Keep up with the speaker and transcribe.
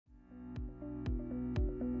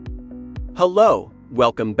Hello,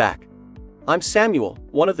 welcome back. I'm Samuel,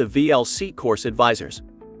 one of the VLC course advisors.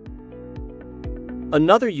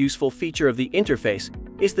 Another useful feature of the interface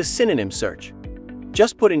is the synonym search.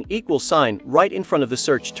 Just put an equal sign right in front of the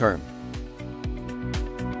search term.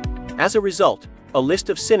 As a result, a list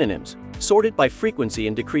of synonyms, sorted by frequency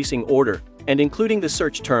in decreasing order, and including the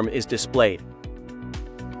search term is displayed.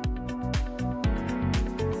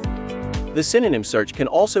 The synonym search can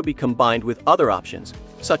also be combined with other options,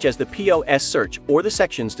 such as the POS search or the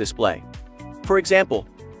sections display. For example,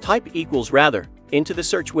 type equals rather into the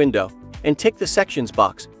search window and tick the sections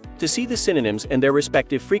box to see the synonyms and their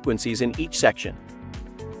respective frequencies in each section.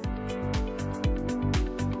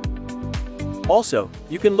 Also,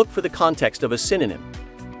 you can look for the context of a synonym.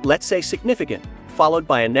 Let's say significant, followed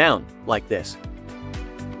by a noun, like this.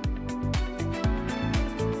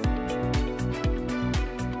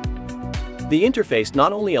 The interface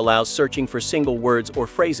not only allows searching for single words or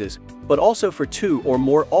phrases, but also for two or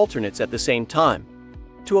more alternates at the same time.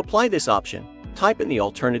 To apply this option, type in the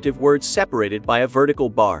alternative words separated by a vertical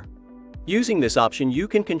bar. Using this option, you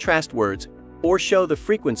can contrast words or show the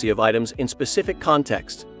frequency of items in specific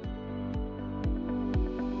contexts.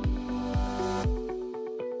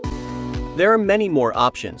 There are many more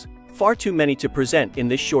options, far too many to present in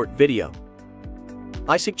this short video.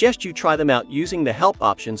 I suggest you try them out using the help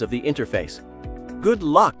options of the interface. Good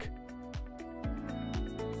luck!